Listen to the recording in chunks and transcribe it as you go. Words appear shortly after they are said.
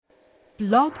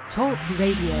Blog Talk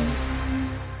Radio.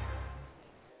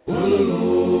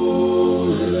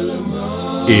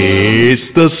 It's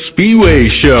the Spiwe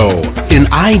Show,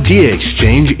 an idea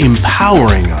exchange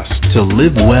empowering us to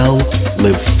live well,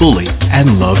 live fully,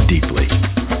 and love deeply.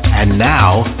 And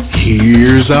now,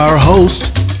 here's our host,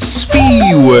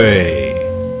 Spiwe.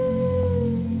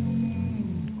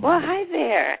 Well, hi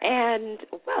there, and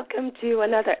welcome to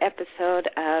another episode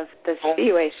of the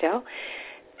Spiwe Show.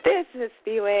 This is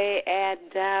Spiwe,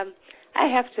 and I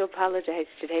have to apologize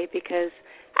today because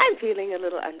I'm feeling a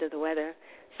little under the weather,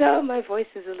 so my voice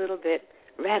is a little bit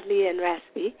rattly and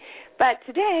raspy. But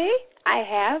today I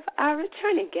have our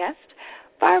returning guest,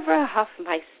 Barbara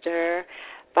Hofmeister.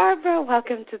 Barbara,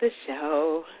 welcome to the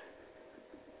show.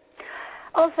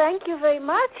 Oh, thank you very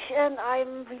much, and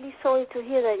I'm really sorry to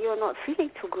hear that you're not feeling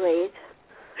too great.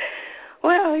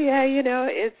 Well, yeah, you know,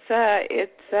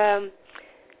 it's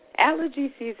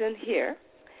allergy season here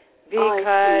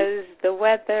because the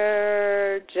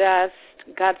weather just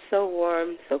got so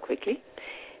warm so quickly.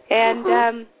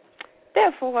 And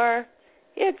therefore,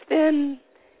 it's been,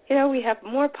 you know, we have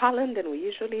more pollen than we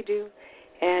usually do.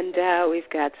 And we've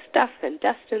got stuff and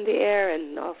dust in the air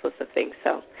and all sorts of things.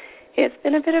 So it's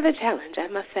been a bit of a challenge, I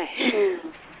must say.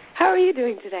 How are you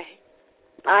doing today?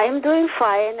 I'm doing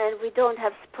fine, and we don't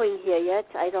have spring here yet.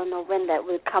 I don't know when that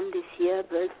will come this year,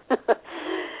 but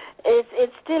it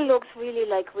still looks really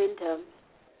like winter.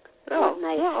 Oh,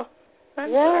 nice. Well, I'm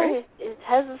yeah, sorry. it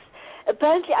has.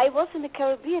 Apparently, I was in the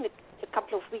Caribbean a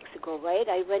couple of weeks ago, right?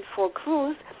 I went for a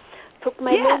cruise, took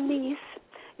my little niece.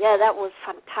 Yeah, that was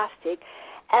fantastic.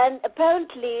 And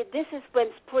apparently, this is when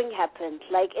spring happened.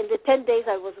 Like, in the 10 days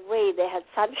I was away, they had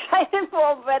sunshine and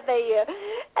warm weather here.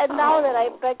 And now that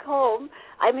I'm back home,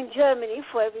 I'm in Germany,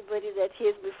 for everybody that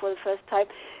hears me for the first time.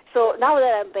 So now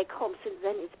that I'm back home, since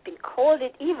then it's been cold.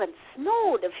 It even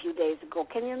snowed a few days ago.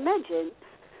 Can you imagine?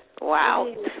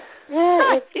 Wow.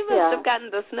 Yeah, you must have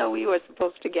gotten the snow we were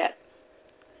supposed to get.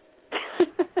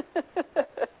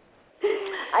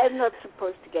 I'm not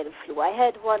supposed to get a flu. I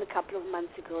had one a couple of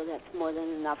months ago. That's more than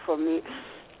enough for me.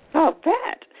 Oh,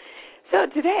 bad. So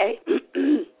today,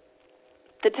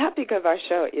 the topic of our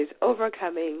show is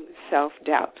overcoming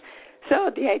self-doubt.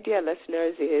 So the idea,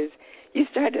 listeners, is you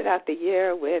started out the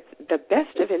year with the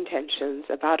best of intentions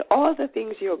about all the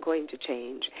things you're going to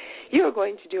change. You're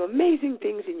going to do amazing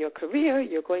things in your career.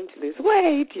 You're going to lose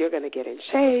weight. You're going to get in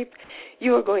shape.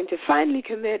 You're going to finally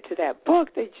commit to that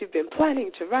book that you've been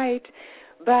planning to write.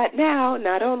 But now,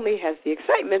 not only has the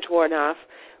excitement worn off,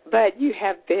 but you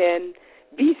have been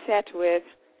beset with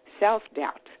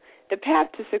self-doubt. The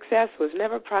path to success was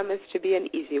never promised to be an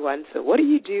easy one, so what do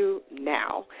you do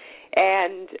now?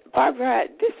 And, Barbara,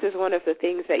 this is one of the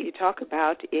things that you talk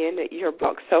about in your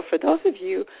book. So for those of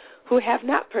you who have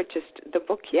not purchased the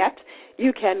book yet,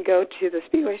 you can go to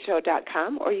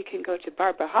thespiweshow.com, or you can go to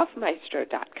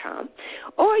barbarahofmeister.com,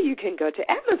 or you can go to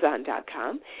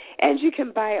amazon.com, and you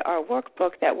can buy our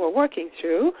workbook that we're working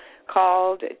through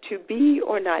called To Be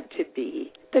or Not to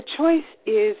Be. The choice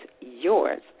is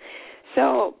yours.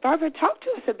 So, Barbara, talk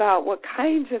to us about what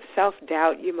kinds of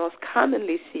self-doubt you most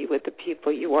commonly see with the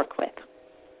people you work with.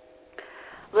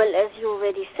 Well, as you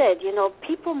already said, you know,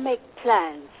 people make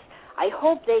plans. I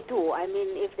hope they do. I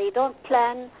mean, if they don't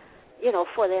plan, you know,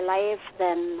 for their life,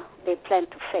 then they plan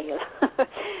to fail.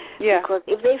 Yeah. Because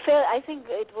if they fail, I think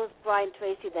it was Brian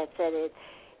Tracy that said it,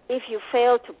 if you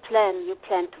fail to plan, you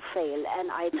plan to fail. And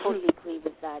I totally agree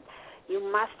with that. You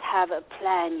must have a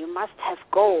plan. You must have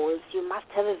goals. You must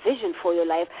have a vision for your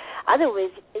life.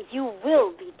 Otherwise, you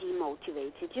will be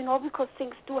demotivated, you know, because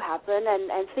things do happen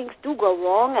and things do go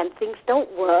wrong and things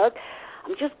don't work.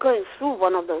 I'm just going through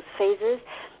one of those phases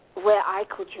where I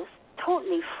could just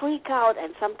totally freak out,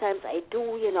 and sometimes I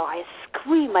do, you know, I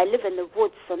scream. I live in the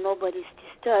woods, so nobody's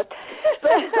disturbed.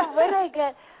 But when I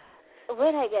get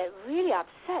really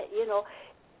upset, you know,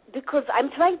 because I'm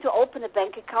trying to open a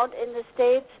bank account in the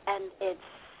States, and it's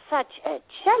such a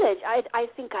challenge. I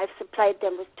think I've supplied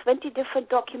them with 20 different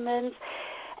documents,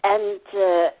 and,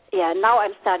 now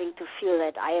I'm starting to feel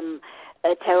that I am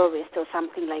a terrorist or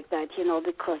something like that, you know,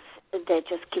 because they're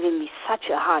just giving me such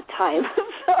a hard time.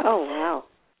 Oh, wow.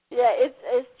 Yeah,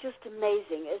 it's just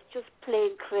amazing. It's just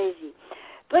plain crazy.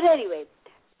 But anyway,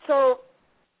 so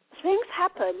things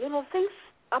happen, you know,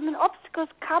 obstacles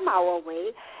come our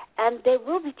way, and there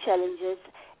will be challenges,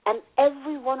 and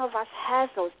every one of us has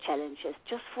those challenges.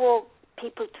 Just for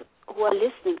people who are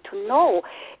listening to know,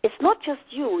 it's not just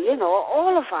you, you know,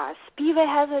 all of us. Spiwe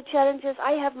has her challenges,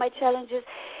 I have my challenges,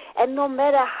 and no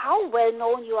matter how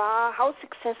well-known you are, how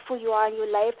successful you are in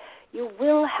your life, you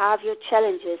will have your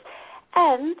challenges.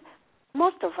 And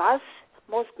most of us,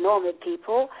 most normal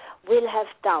people will have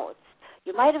doubts.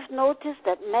 You might have noticed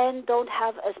that men don't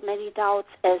have as many doubts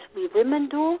as we women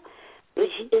do,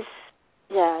 which is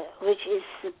a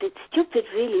bit stupid,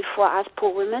 really, for us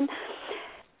poor women.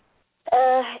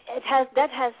 That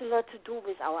has a lot to do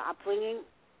with our upbringing,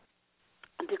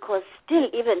 because still,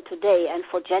 even today, and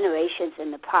for generations in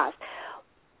the past,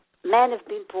 men have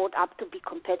been brought up to be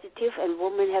competitive, and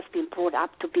women have been brought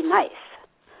up to be nice.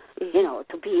 You know,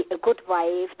 to be a good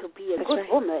wife, to be a good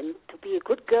woman, to be a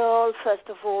good girl, first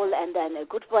of all, and then a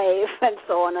good wife, and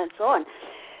so on and so on.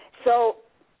 So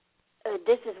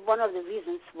this is one of the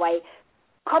reasons why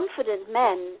confident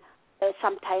men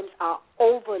sometimes are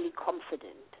overly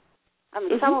confident. I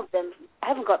mean, some of them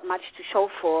haven't got much to show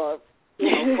for,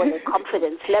 for their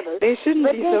confidence level. They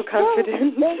shouldn't be so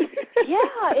confident.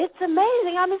 It's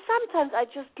amazing. I mean, sometimes I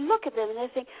just look at them and I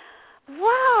think,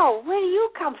 wow, where do you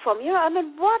come from? I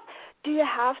mean, what do you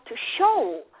have to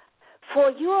show for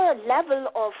your level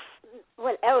of,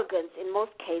 arrogance in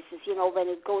most cases, when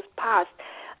it goes past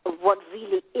what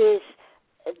really is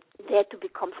there to be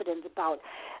confident about.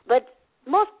 But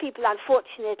most people,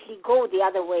 unfortunately, go the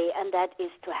other way, and that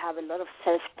is to have a lot of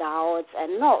self-doubts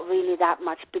and not really that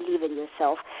much believe in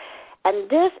yourself. And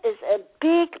this is a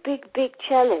big, big, big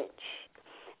challenge.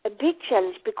 A big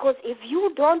challenge, because if you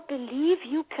don't believe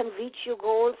you can reach your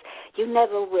goals, you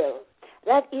never will.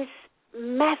 That is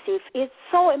massive. It's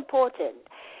so important,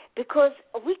 because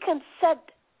we can set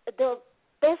the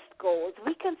best goals.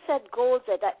 We can set goals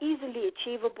that are easily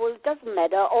achievable, it doesn't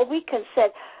matter, or we can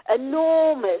set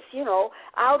enormous,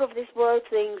 out of this world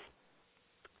things.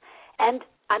 And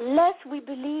unless we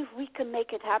believe we can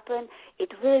make it happen,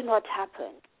 it will not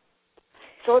happen.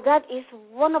 So that is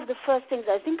one of the first things.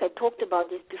 I think I talked about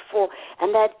this before,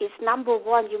 and that is, number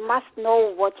one, you must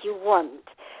know what you want.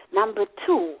 Number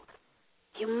two,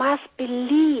 you must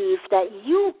believe that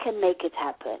you can make it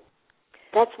happen.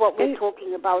 That's what we're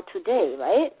talking about today,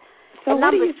 right? So and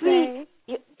what number do you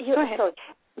say? Go ahead. Sorry.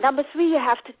 Number three, you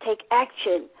have to take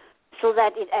action so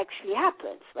that it actually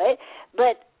happens, right?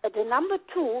 But the number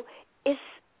two is,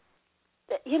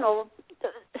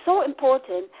 so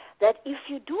important that if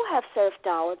you do have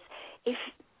self-doubts,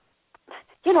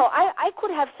 I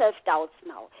could have self-doubts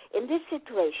now. In this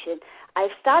situation,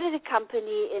 I've started a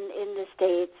company in the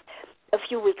States a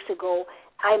few weeks ago.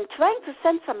 I'm trying to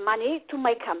send some money to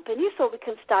my company so we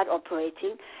can start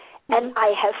operating, and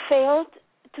I have failed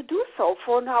to do so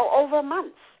for now over a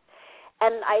month.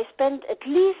 And I spent at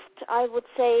least, I would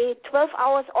say, 12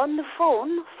 hours on the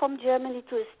phone from Germany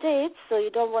to the States, so you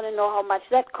don't want to know how much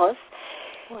that costs.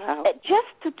 Wow.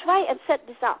 Just to try and set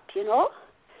this up,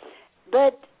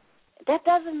 But that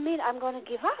doesn't mean I'm going to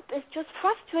give up. It's just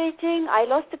frustrating. I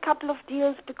lost a couple of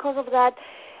deals because of that.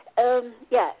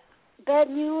 Bad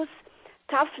news,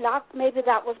 tough luck. Maybe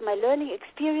that was my learning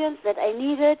experience that I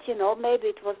needed.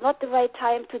 Maybe it was not the right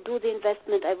time to do the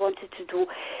investment I wanted to do.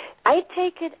 I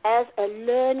take it as a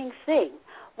learning thing.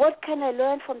 What can I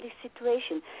learn from this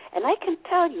situation? And I can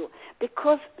tell you,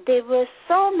 because there were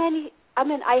so many,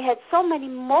 I had so many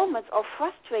moments of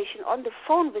frustration on the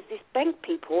phone with these bank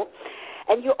people,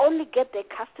 and you only get their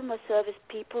customer service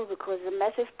people because a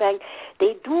massive bank,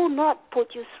 they do not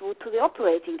put you through to the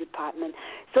operating department.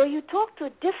 So you talk to a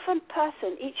different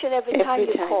person each and every time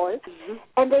you call,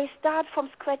 and they start from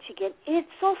scratch again. It's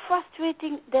so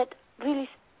frustrating that really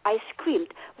I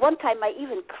screamed. One time I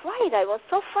even cried. I was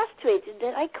so frustrated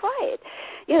that I cried.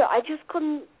 I just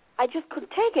couldn't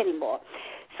take anymore.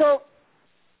 So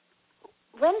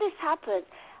when this happens,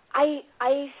 I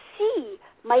see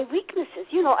my weaknesses.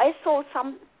 I saw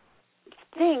some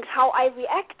things, how I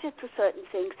reacted to certain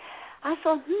things. I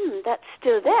thought, that's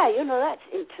still there. That's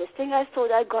interesting. I thought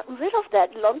I'd gotten rid of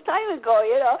that a long time ago,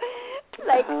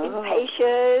 like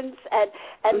impatience and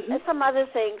some other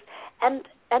things. And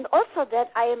also that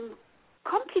I am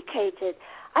complicated.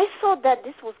 I thought that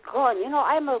this was gone.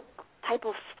 I'm a type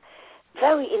of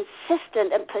very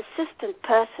insistent and persistent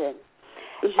person.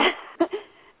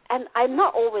 And I'm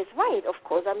not always right, of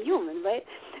course. I'm human, right?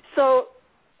 So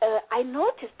I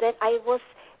noticed that I was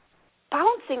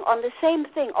bouncing on the same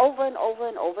thing over and over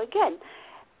and over again.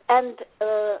 And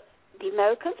the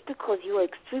Americans, because you are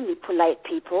extremely polite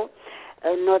people,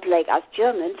 not like us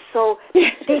Germans, so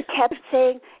they kept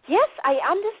saying, yes, I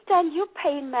understand your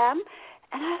pain, ma'am.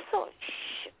 And I thought,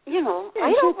 I don't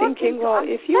want thinking, to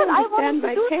understand. If you understand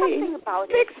my pain, about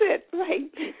fix it, right?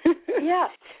 Yeah.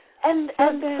 And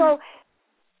so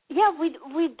we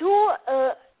do,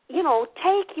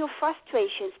 take your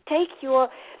frustrations, take your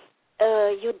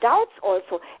your doubts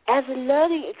also as a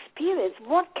learning experience.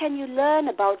 What can you learn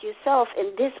about yourself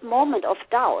in this moment of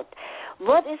doubt?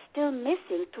 What is still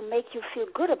missing to make you feel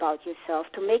good about yourself,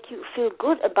 to make you feel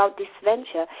good about this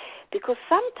venture? Because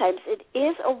sometimes it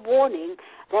is a warning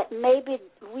that maybe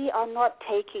we are not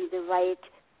taking the right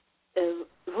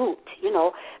route,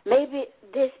 Maybe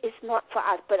this is not for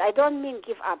us. But I don't mean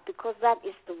give up, because that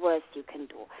is the worst you can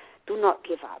do. Do not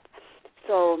give up.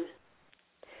 So...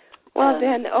 Well,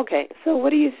 then, okay, so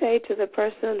what do you say to the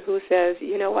person who says,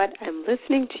 you know what, I'm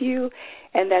listening to you,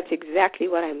 and that's exactly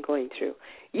what I'm going through.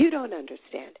 You don't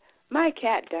understand. My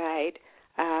cat died.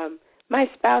 My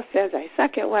spouse says I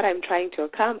suck at what I'm trying to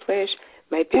accomplish.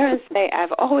 My parents say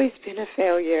I've always been a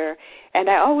failure, and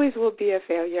I always will be a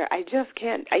failure. I just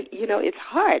can't, it's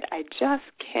hard. I just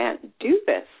can't do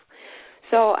this.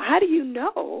 So how do you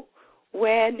know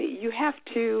when you have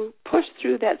to push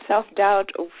through that self-doubt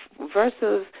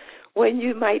versus when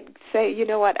you might say, you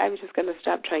know what, I'm just going to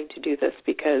stop trying to do this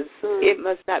because it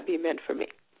must not be meant for me?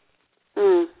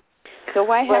 So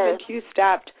why haven't you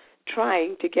stopped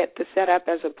trying to get the setup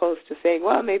as opposed to saying,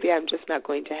 well, maybe I'm just not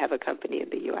going to have a company in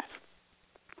the U.S.?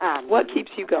 What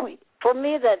keeps you going? For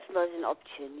me, that's not an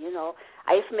option,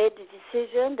 I've made the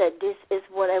decision that this is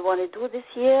what I want to do this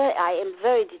year. I am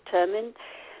very determined.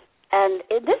 And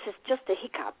this is just a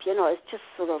hiccup, it's just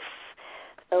sort of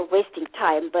wasting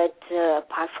time. But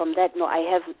apart from that, no, I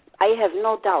have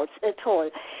no doubts at all.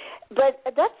 But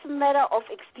that's a matter of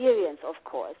experience, of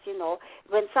course.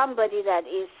 When somebody that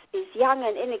is young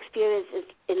and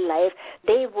inexperienced in life,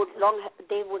 they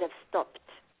would have stopped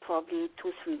probably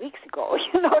 2-3 weeks ago,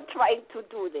 trying to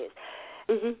do this.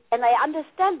 Mm-hmm. And I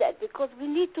understand that, because we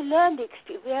need to learn the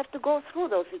experience. We have to go through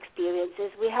those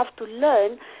experiences. We have to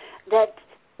learn that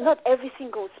not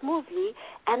everything goes smoothly,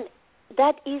 and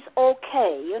that is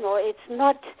okay. It's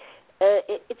not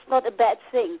a bad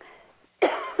thing.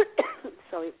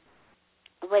 Sorry,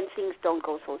 when things don't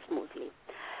go so smoothly.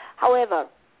 However,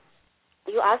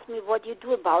 you asked me what you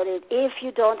do about it if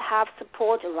you don't have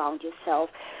support around yourself.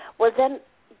 Well, then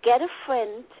get a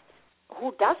friend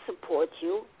who does support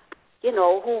you,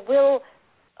 who will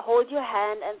hold your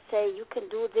hand and say, you can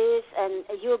do this and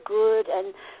you're good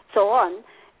and so on.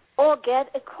 Or get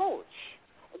a coach,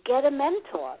 get a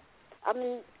mentor. I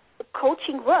mean,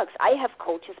 coaching works. I have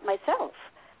coaches myself.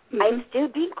 Mm-hmm. I'm still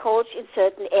being coached in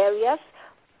certain areas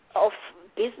of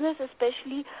business,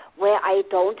 especially where I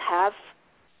don't have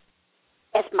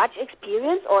as much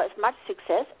experience or as much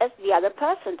success as the other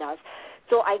person does.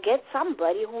 So I get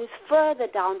somebody who is further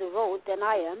down the road than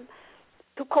I am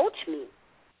to coach me.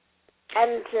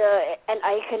 And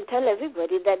I can tell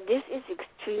everybody that this is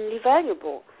extremely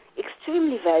valuable.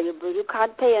 Extremely valuable. You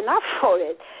can't pay enough for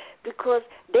it, because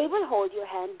they will hold your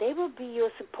hand. They will be your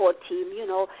support team.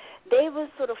 They will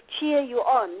sort of cheer you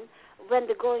on when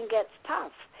the going gets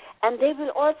tough, and they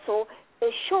will also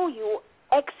show you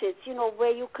exits.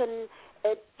 Where you can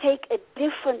take a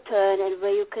different turn and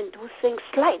where you can do things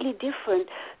slightly different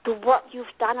to what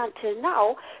you've done until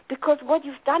now, because what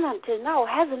you've done until now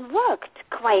hasn't worked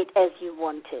quite as you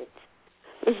wanted,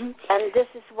 and this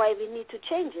is why we need to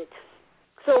change it.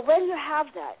 So when you have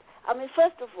that,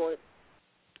 first of all,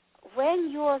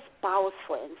 when your spouse,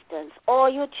 for instance, or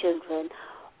your children,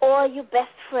 or your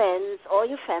best friends, or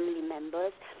your family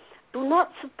members do not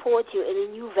support you in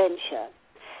a new venture,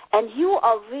 and you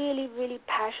are really, really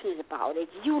passionate about it,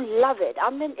 you love it,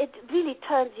 it really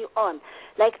turns you on.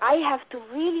 Like, I have to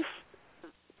really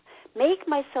make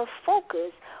myself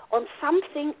focus on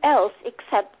something else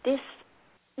except this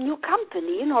new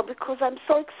company, because I'm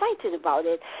so excited about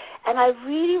it, and I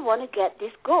really want to get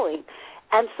this going.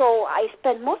 And so I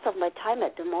spend most of my time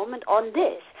at the moment on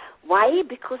this. Why?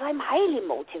 Because I'm highly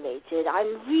motivated.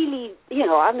 I'm really,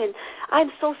 I'm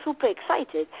so super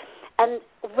excited. And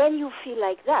when you feel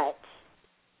like that,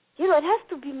 it has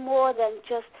to be more than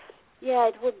just,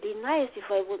 it would be nice if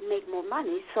I would make more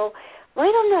money. So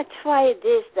why don't I try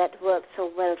this that worked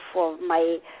so well for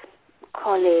my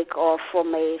colleague or for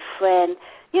my friend?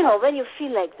 When you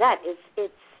feel like that,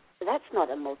 that's not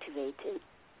a motivation.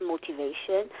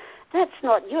 That's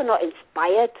not, you're not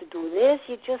inspired to do this.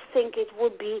 You just think it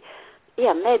would be,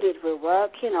 maybe it will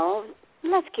work,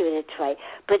 let's give it a try.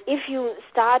 But if you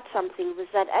start something with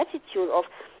that attitude of,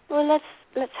 well,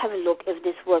 let's have a look if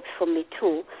this works for me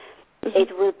too, it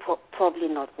will probably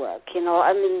not work,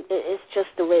 it's just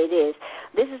the way it is.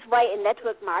 This is why in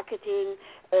network marketing,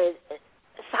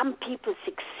 some people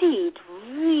succeed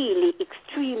really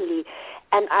extremely,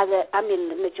 and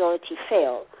the majority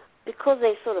fail. because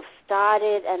they sort of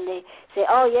started and they say,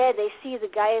 oh, yeah, they see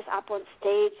the guys up on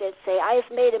stage that say, I've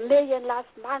made $1 million last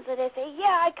month, and they say,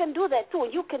 yeah, I can do that too,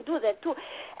 you can do that too.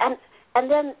 And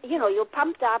then, you're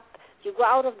pumped up, you go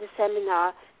out of the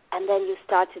seminar, and then you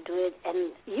start to do it,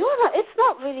 and it's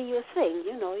not really your thing,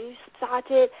 you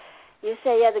started, you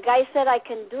say, yeah, the guy said I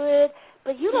can do it,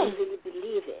 but you don't really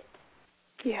believe it.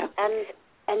 Yeah.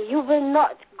 And you will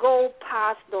not go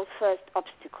past those first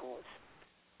obstacles.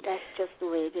 That's just the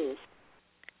way it is.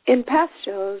 In past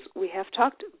shows, we have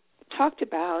talked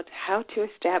about how to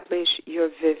establish your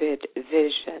vivid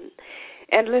vision.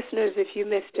 And listeners, if you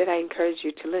missed it, I encourage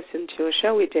you to listen to a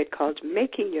show we did called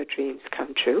Making Your Dreams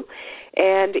Come True.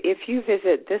 And if you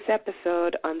visit this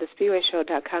episode on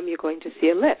thespeedwayshow.com, you're going to see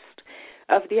a list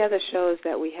of the other shows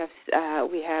that we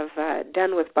have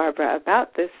done with Barbara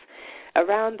about this,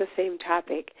 around the same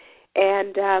topic.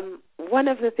 And one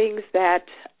of the things that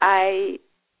I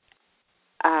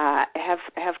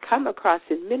have come across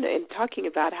in talking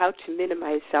about how to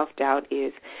minimize self-doubt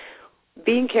is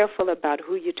being careful about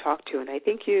who you talk to. And I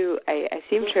think I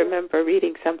seem to remember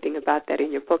reading something about that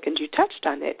in your book, and you touched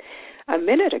on it a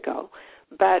minute ago.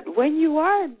 But when you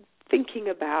are thinking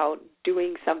about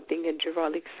doing something and you're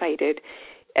all excited,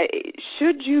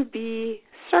 should you be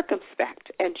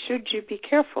circumspect and should you be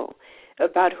careful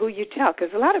about who you tell?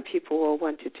 Because a lot of people will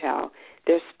want to tell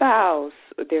their spouse,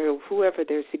 whoever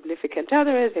their significant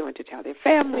other is. They want to tell their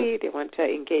family. They want to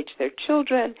engage their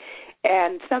children.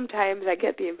 And sometimes I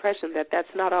get the impression that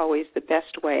that's not always the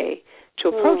best way to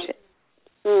approach it.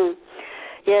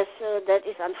 Yes, that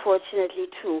is unfortunately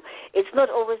true. It's not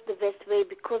always the best way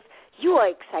because you are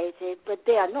excited, but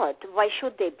they are not. Why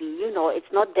should they be?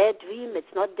 It's not their dream.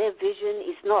 It's not their vision.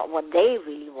 It's not what they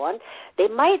really want. They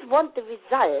might want the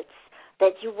results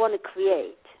that you want to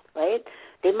create, right?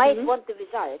 They might want the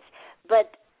results,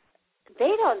 but they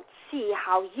don't see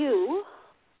how you,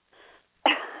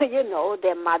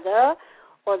 their mother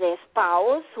or their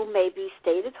spouse who maybe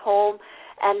stayed at home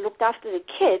and looked after the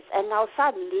kids, and now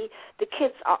suddenly the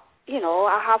kids are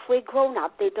halfway grown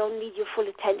up. They don't need your full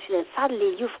attention, and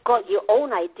suddenly you've got your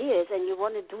own ideas and you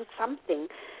want to do something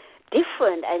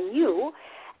different and new,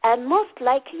 and most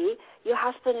likely your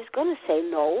husband is going to say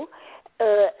no,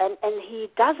 and he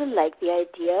doesn't like the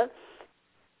idea,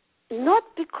 not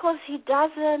because he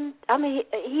doesn't,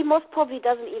 he most probably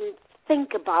doesn't even think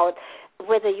about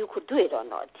whether you could do it or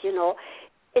not,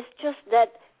 It's just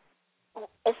that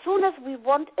as soon as we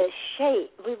want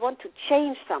to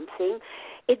change something,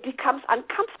 it becomes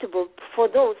uncomfortable for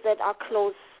those that are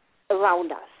close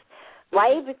around us.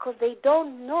 Why? Because they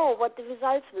don't know what the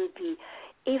results will be.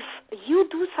 If you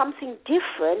do something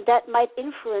different that might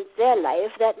influence their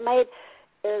life, that might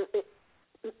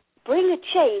bring a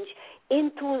change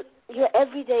into your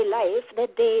everyday life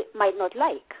that they might not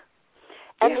like.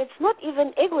 And it's not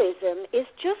even egoism. It's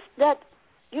just that,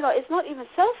 it's not even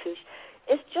selfish.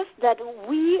 It's just that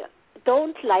we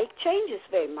don't like changes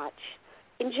very much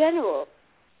in general.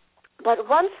 But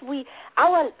once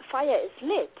our fire is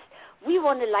lit, we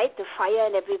want to light the fire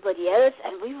in everybody else,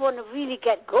 and we want to really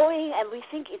get going, and we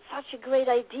think it's such a great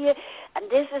idea, and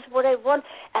this is what I want,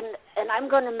 and I'm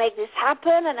going to make this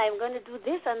happen, and I'm going to do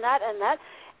this and that and that.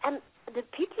 And the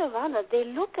people around us, they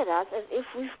look at us as if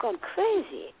we've gone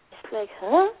crazy. It's like,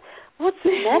 huh? What's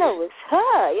the matter with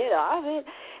her?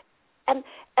 And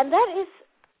that is,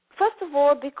 first of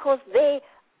all, because they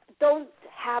don't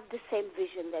have the same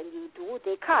vision than you do.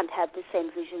 They can't have the same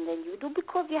vision than you do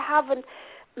because you haven't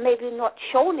maybe not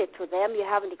shown it to them, you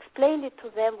haven't explained it to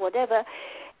them, whatever.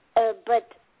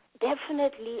 But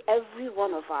definitely every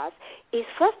one of us is,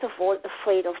 first of all,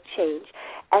 afraid of change.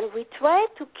 And we try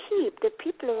to keep the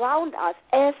people around us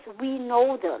as we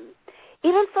know them.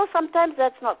 Even so, sometimes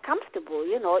that's not comfortable,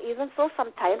 Even so,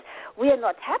 sometimes we are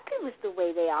not happy with the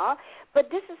way they are. But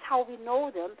this is how we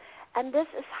know them. And this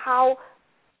is how,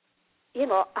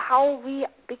 how we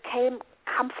became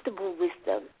comfortable with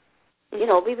them.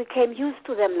 We became used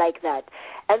to them like that.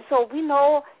 And so we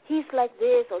know he's like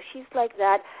this or she's like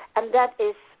that, and that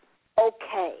is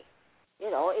okay.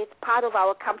 It's part of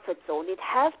our comfort zone. It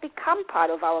has become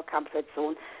part of our comfort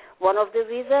zone. One of the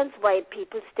reasons why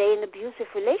people stay in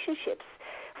abusive relationships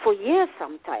for years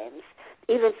sometimes,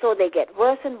 even so they get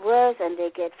worse and worse and they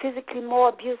get physically more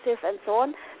abusive and so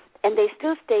on, and they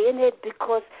still stay in it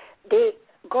because they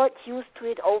got used to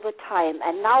it over time,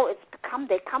 and now it's become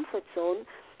their comfort zone.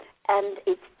 And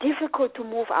it's difficult to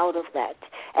move out of that.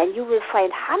 And you will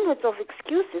find hundreds of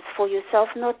excuses for yourself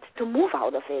not to move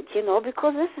out of it,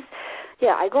 because this is,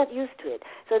 I got used to it.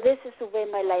 So this is the way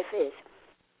my life is,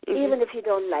 even if you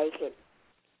don't like it.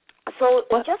 So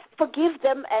just forgive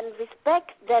them and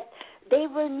respect that they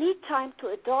will need time to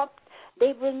adopt.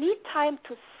 They will need time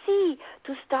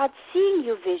to start seeing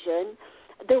your vision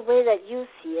the way that you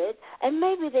see it, and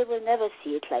maybe they will never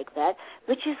see it like that,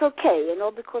 which is okay,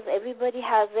 because everybody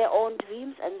has their own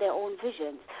dreams and their own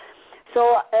visions. So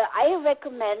I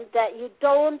recommend that you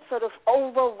don't sort of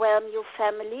overwhelm your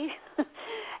family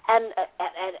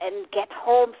and get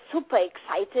home super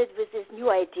excited with this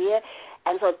new idea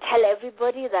and so tell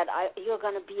everybody that you're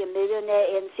going to be a millionaire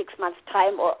in 6 months'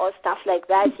 time or stuff like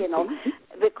that,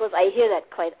 because I hear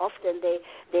that quite often.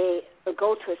 They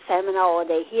go to a seminar or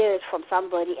they hear it from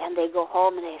somebody and they go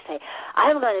home and they say,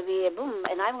 I'm going to be a boom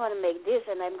and I'm going to make this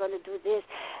and I'm going to do this,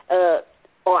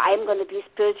 or I'm going to be a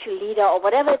spiritual leader or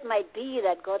whatever it might be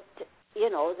that God,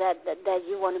 that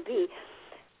you want to be.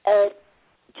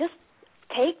 Just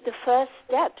take the first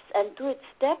steps and do it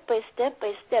step by step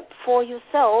by step for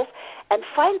yourself and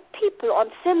find people on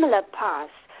similar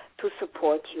paths to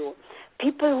support you.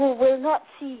 People who will not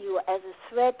see you as a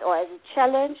threat or as a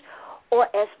challenge or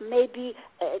as maybe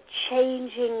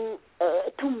changing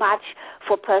too much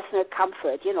for personal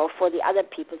comfort, for the other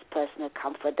people's personal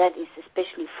comfort. That is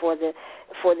especially for the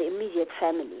immediate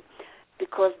family,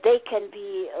 because they can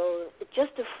be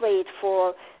just afraid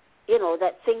for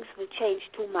that things will change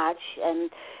too much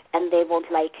and they won't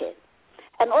like it.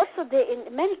 And also,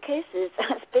 in many cases,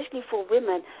 especially for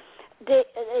women,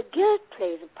 guilt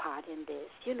plays a part in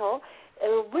this.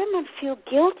 Women feel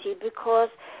guilty because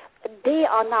they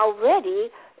are now ready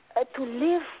to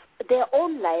live their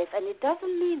own life, and it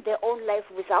doesn't mean their own life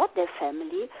without their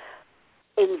family.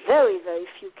 In very, very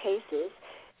few cases,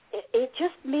 it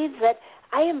just means that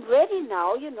I am ready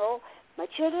now. My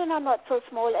children are not so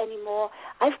small anymore.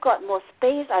 I've got more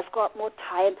space. I've got more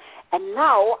time. And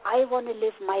now I want to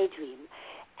live my dream.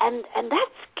 And that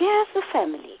scares the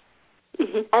family.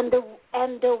 Mm-hmm.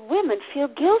 And the women feel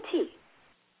guilty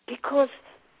because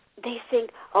they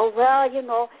think, oh,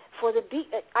 well, for the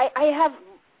big... I have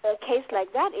a case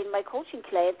like that in my coaching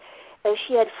client.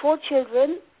 She had 4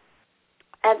 children,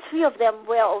 and 3 of them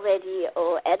were already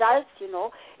adults,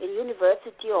 in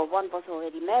university, or one was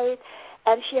already married.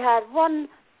 And she had one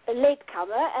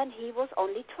latecomer, and he was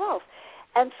only 12.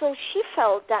 And so she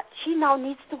felt that she now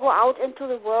needs to go out into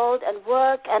the world and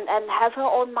work and have her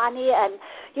own money and,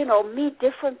 meet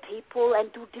different people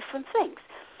and do different things.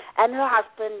 And her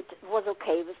husband was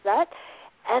okay with that.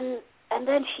 And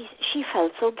then she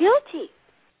felt so guilty.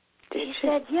 She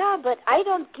said, yeah, but I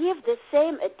don't give the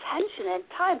same attention and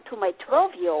time to my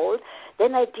 12-year-old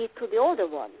than I did to the older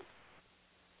one.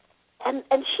 And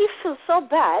she feels so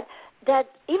bad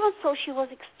that even though she was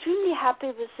extremely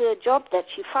happy with the job that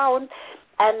she found,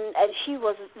 and she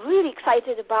was really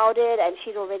excited about it, and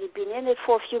she'd already been in it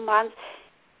for a few months,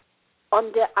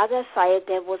 on the other side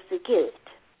there was the guilt.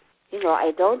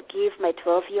 I don't give my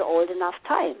 12-year-old enough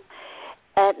time.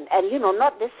 And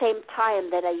not the same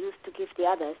time that I used to give the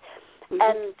others. Mm-hmm.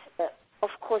 And, of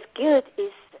course, guilt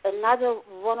is another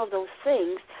one of those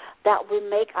things that will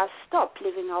make us stop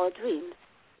living our dreams.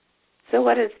 So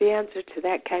what is the answer to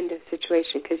that kind of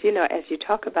situation? Because, as you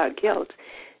talk about guilt,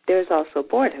 there's also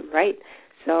boredom, right?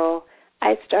 So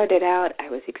I started out, I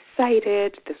was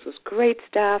excited, this was great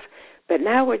stuff, but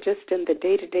now we're just in the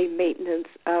day-to-day maintenance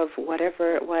of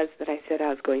whatever it was that I said I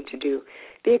was going to do.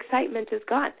 The excitement is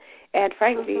gone. And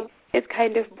frankly, it's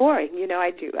kind of boring.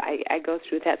 I go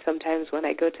through that sometimes when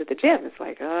I go to the gym. It's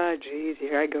like, oh, geez,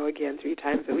 here I go again 3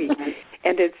 times a week.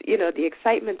 And it's, the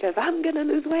excitement of I'm going to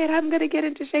lose weight, I'm going to get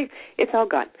into shape. It's all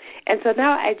gone. And so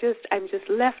now I'm just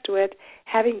left with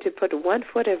having to put one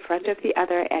foot in front of the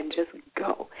other and just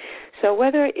go. So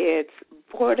whether it's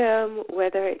boredom,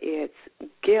 whether it's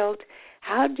guilt,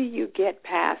 how do you get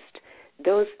past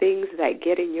those things that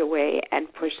get in your way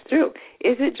and push through?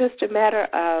 Is it just a matter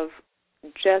of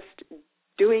just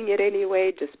doing it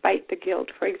anyway despite the guilt,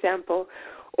 for example,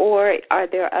 or are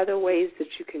there other ways that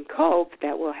you can cope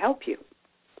that will help you?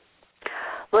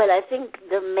 Well, I think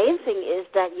the main thing is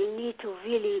that you need to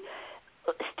really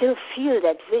still feel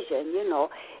that vision,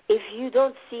 If you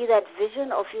don't see that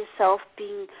vision of yourself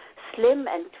being slim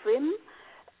and trim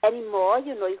anymore,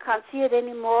 you can't see it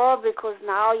anymore because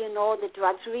now you know the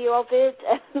drudgery of it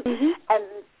and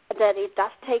that it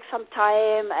does take some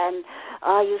time and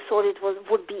you thought it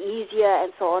would be easier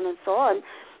and so on,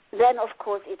 then of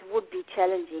course it would be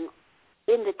challenging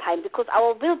in the time because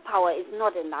our willpower is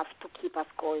not enough to keep us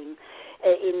going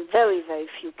in very, very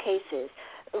few cases.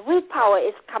 Willpower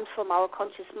comes from our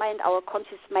conscious mind. Our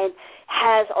conscious mind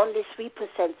has only 3%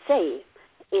 say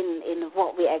in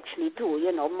what we actually do.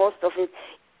 Most of it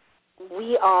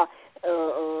we are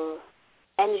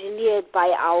engineered engineered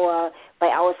by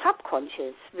our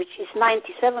subconscious, which is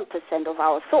 97% of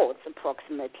our thoughts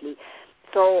approximately.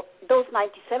 So those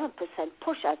 97%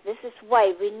 push us. This is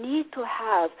why we need to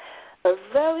have a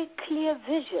very clear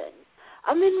vision.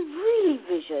 I mean, really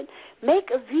vision. Make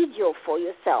a video for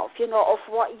yourself, of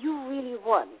what you really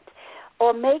want.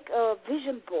 Or make a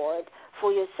vision board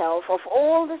for yourself of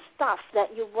all the stuff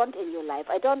that you want in your life.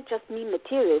 I don't just mean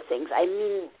material things. I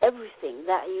mean everything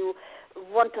that you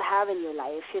want to have in your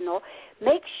life,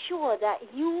 Make sure that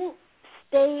you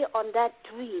stay on that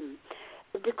dream,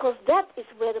 because that is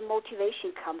where the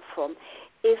motivation comes from.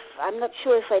 I'm not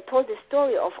sure if I told the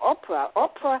story of Oprah.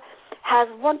 Oprah has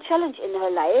one challenge in her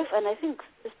life, and I think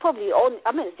it's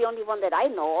it's the only one that I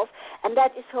know of, and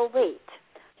that is her weight.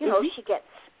 She gets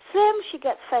slim, she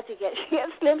gets fat again, she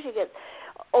gets slim, she gets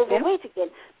overweight again.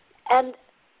 And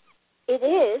it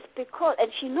is because,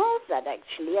 and she knows that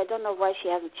actually, I don't know why she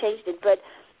hasn't changed it, but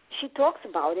she talks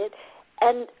about it,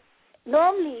 and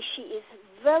normally she is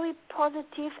very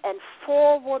positive and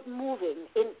forward-moving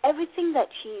in everything that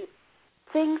she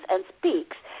thinks and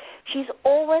speaks. She's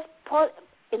always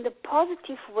in the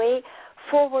positive way,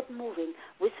 forward-moving.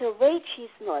 With her weight,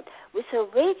 she's not. With her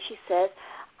weight, she says,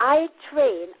 I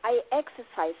train, I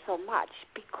exercise so much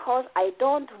because I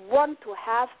don't want to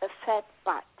have a fat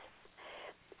butt.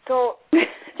 So,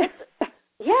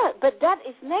 but that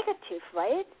is negative,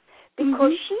 right?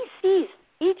 Because she sees,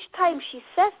 each time she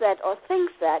says that or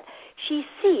thinks that, she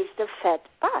sees the fat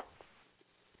butt.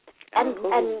 And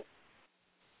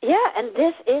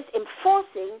this is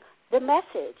enforcing the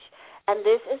message. And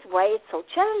this is why it's so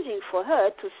challenging for her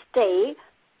to stay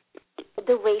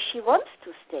the way she wants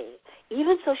to stay.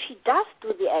 Even so, she does do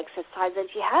the exercise, and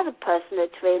she has a personal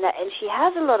trainer, and she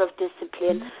has a lot of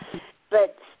discipline,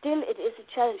 but still it is a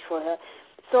challenge for her.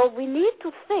 So we need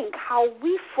to think how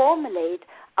we formulate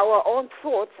our own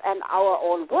thoughts and our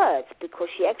own words, because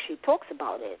she actually talks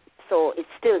about it. So it's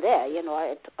still there.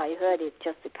 I heard it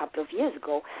just a couple of years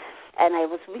ago, and I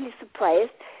was really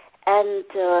surprised. And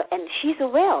she's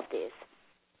aware of this.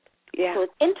 Yeah. So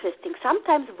it's interesting.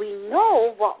 Sometimes we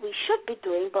know what we should be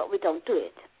doing, but we don't do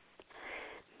it.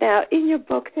 Now, in your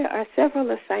book, there are several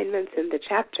assignments in the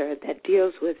chapter that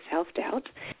deals with self-doubt.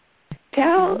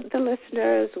 Tell the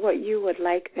listeners what you would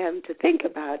like them to think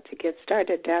about to get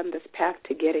started down this path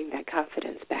to getting that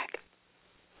confidence back.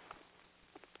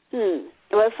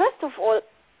 Well, first of all,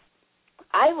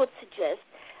 I would suggest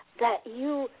that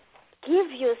you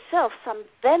give yourself some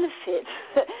benefits,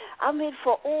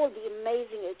 for all the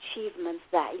amazing achievements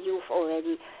that you've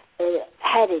already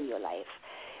had in your life.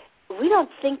 We don't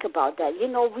think about that.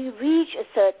 We reach a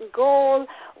certain goal,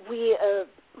 we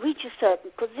reach a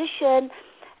certain position,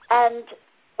 and,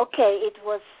 okay, it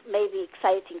was maybe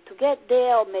exciting to get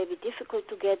there or maybe difficult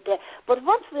to get there, but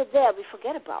once we're there, we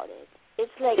forget about it.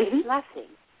 It's like it's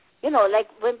nothing. Like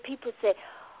when people say,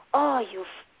 oh, you've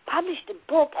published a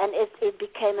book and it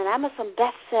became an Amazon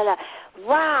bestseller.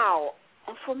 Wow.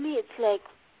 And for me, it's like,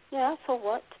 yeah, so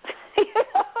what?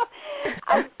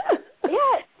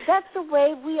 That's the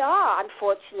way we are,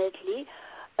 unfortunately.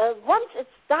 Once it's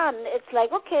done, it's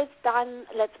like, okay, it's done,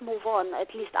 let's move on.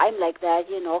 At least I'm like that,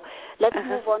 Let's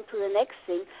move on to the next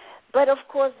thing. But, of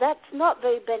course, that's not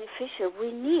very beneficial.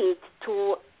 We need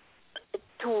to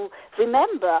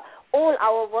remember all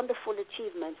our wonderful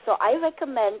achievements. So I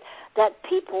recommend that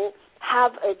people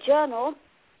have a journal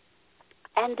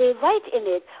and they write in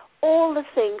it all the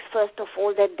things, first of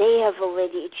all, that they have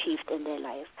already achieved in their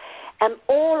life, and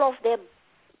all of their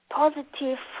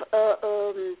positive,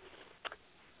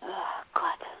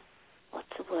 what's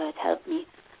the word? Help me.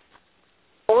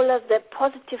 All of their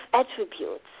positive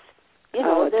attributes,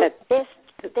 their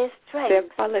strengths. Their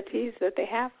qualities that they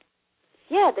have?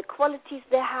 Yeah, the qualities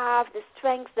they have, the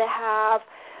strengths they have,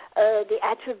 the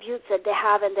attributes that they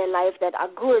have in their life that are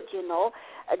good,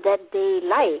 that they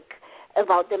like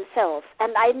about themselves.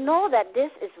 And I know that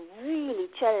this is really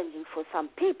challenging for some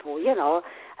people,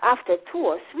 After 2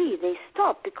 or 3, they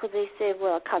stop because they say,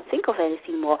 well, I can't think of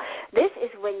anything more. This is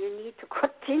when you need to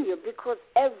continue, because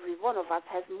every one of us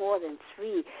has more than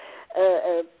 3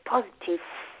 positive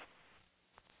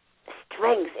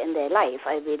strengths in their life.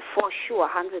 For sure,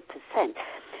 100%.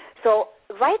 So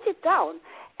write it down.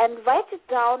 And write it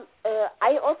down,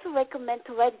 I also recommend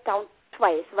to write it down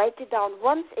twice. Write it down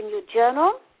once in your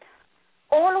journal,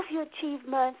 all of your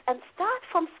achievements, and start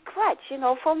from scratch,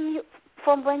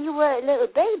 from when you were a little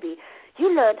baby.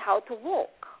 You learned how to walk.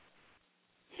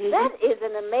 That is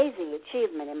an amazing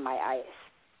achievement in my eyes.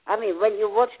 When you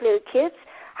watch little kids,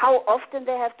 how often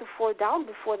they have to fall down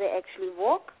before they actually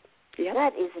walk,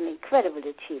 that is an incredible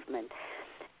achievement.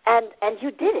 And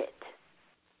you did it.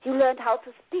 You learned how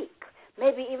to speak.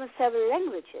 maybe even several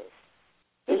languages.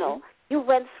 You know, you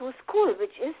went through school,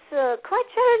 which is quite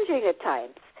challenging at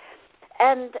times,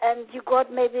 and you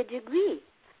got maybe a degree.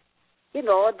 You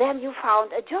know, then you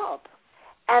found a job.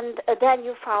 And then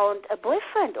you found a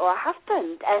boyfriend or a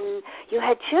husband, and you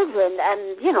had children,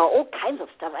 and, you know, all kinds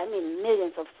of stuff. I mean,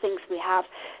 millions of things we have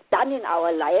done in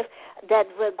our life that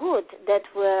were good, that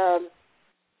were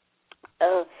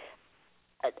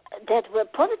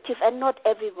positive, and not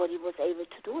everybody was able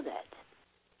to do that.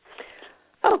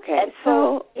 Okay. And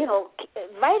so, you know,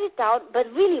 write it down, but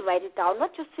really write it down,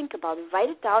 not just think about it. Write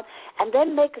it down, and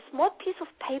then make a small piece of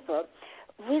paper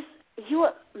with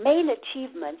your main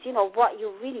achievements, you know, what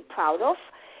you're really proud of,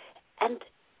 and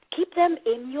keep them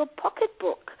in your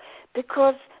pocketbook,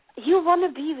 because you want to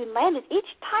be reminded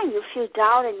each time you feel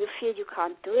down and you feel you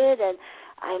can't do it, and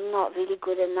I'm not really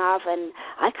good enough, and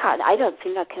I don't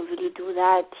think I can really do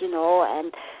that, you know,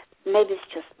 and maybe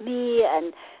it's just me.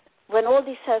 And when all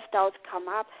these self-doubts come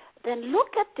up, then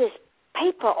look at this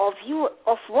paper of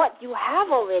what you have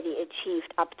already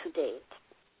achieved up to date.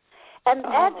 And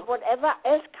add whatever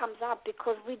else comes up,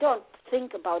 because we don't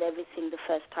think about everything the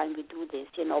first time we do this.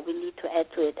 You know, we need to add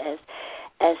to it as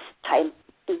time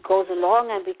goes along,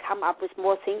 and we come up with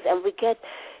more things, and we get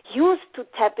used to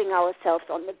tapping ourselves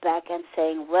on the back and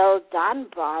saying, "Well done,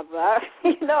 Barbara."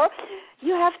 You know,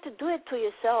 you have to do it to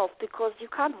yourself, because you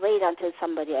can't wait until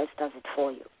somebody else does it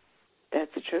for you.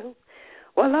 That's true.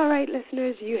 Well, all right,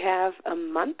 listeners, you have a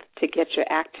month to get your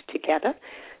act together.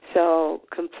 So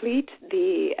complete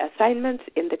the assignments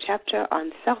in the chapter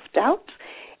on self-doubt,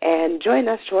 and join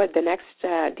us toward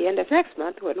the end of next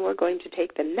month, when we're going to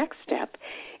take the next step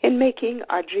in making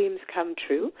our dreams come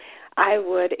true. I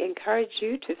would encourage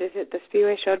you to visit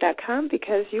thespiwayshow.com,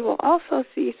 because you will also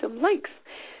see some links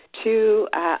to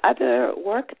other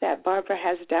work that Barbara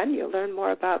has done. You'll learn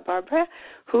more about Barbara,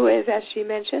 who is, as she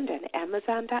mentioned, an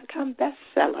Amazon.com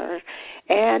bestseller.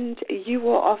 And you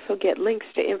will also get links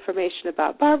to information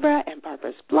about Barbara and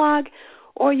Barbara's blog,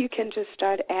 or you can just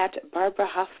start at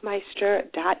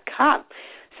barbarahuffmeister.com.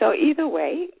 So either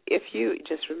way, if you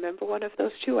just remember one of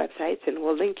those two websites, and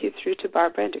we'll link you through to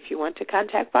Barbara, and if you want to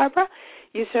contact Barbara,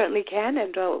 you certainly can,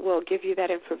 and we'll give you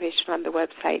that information on the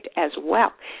website as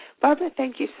well. Barbara,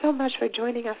 thank you so much for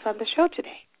joining us on the show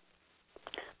today.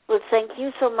 Well, thank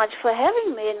you so much for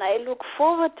having me, and I look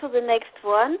forward to the next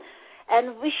one,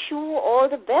 and wish you all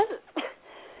the best.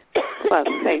 Well,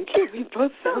 thank you. We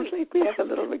both sound like we have a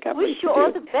little recovery. Wish you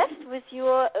all the best with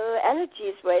your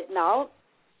allergies right now.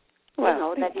 Well, you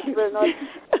know, that it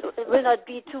will not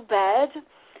be too bad.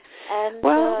 And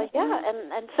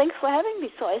and thanks for having me.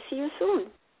 So I see you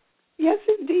soon. Yes,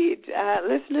 indeed.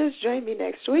 Listeners, join me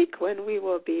next week when we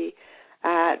will be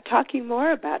talking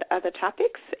more about other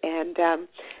topics. And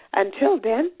until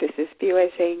then, this is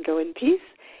Spiwe saying go in peace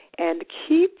and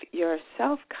keep your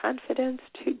self-confidence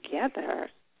together.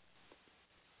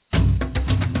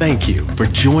 Thank you for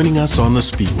joining us on The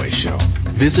Spiwe Show.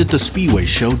 Visit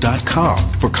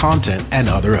thespiwayshow.com for content and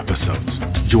other episodes.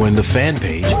 Join the fan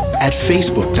page at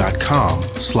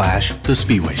facebook.com/The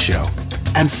Spiwe Show.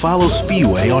 And follow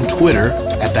Spiwe on Twitter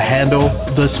at the handle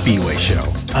The Spiwe Show.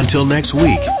 Until next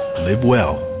week, live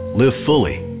well, live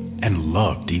fully, and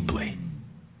love deeply.